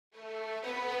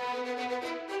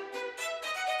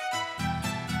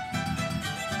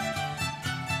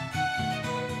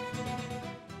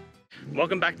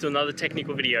Welcome back to another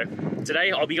technical video.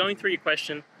 Today I'll be going through your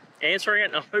question, answering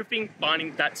it, and hoping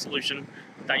finding that solution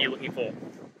that you're looking for.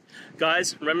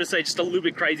 Guys, remember to stay just a little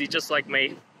bit crazy just like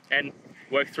me and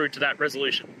work through to that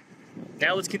resolution.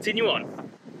 Now let's continue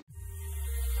on.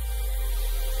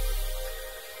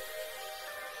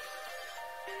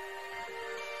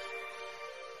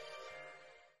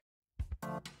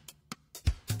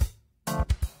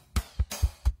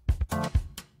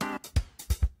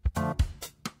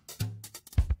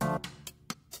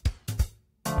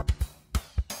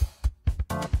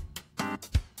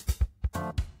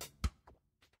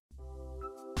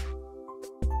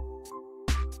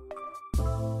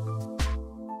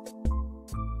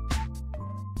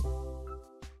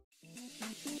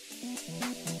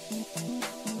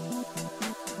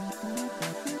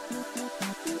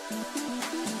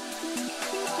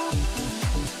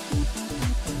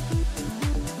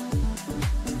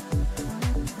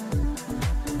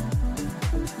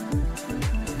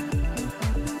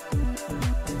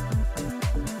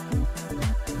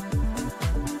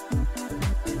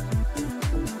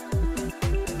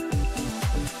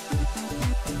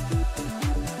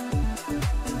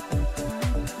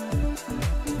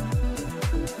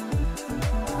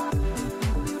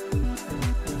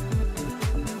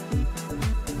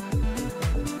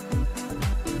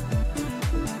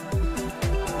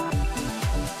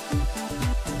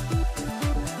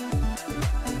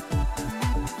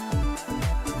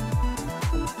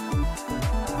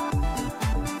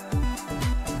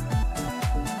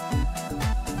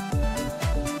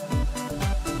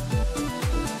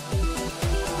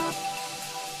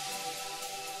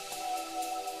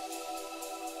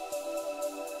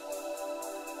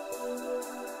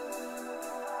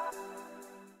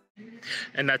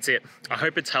 And that's it. I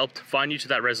hope it's helped find you to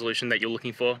that resolution that you're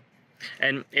looking for.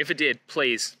 And if it did,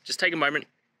 please just take a moment,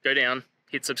 go down,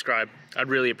 hit subscribe. I'd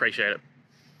really appreciate it.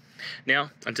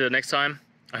 Now, until next time,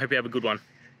 I hope you have a good one.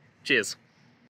 Cheers.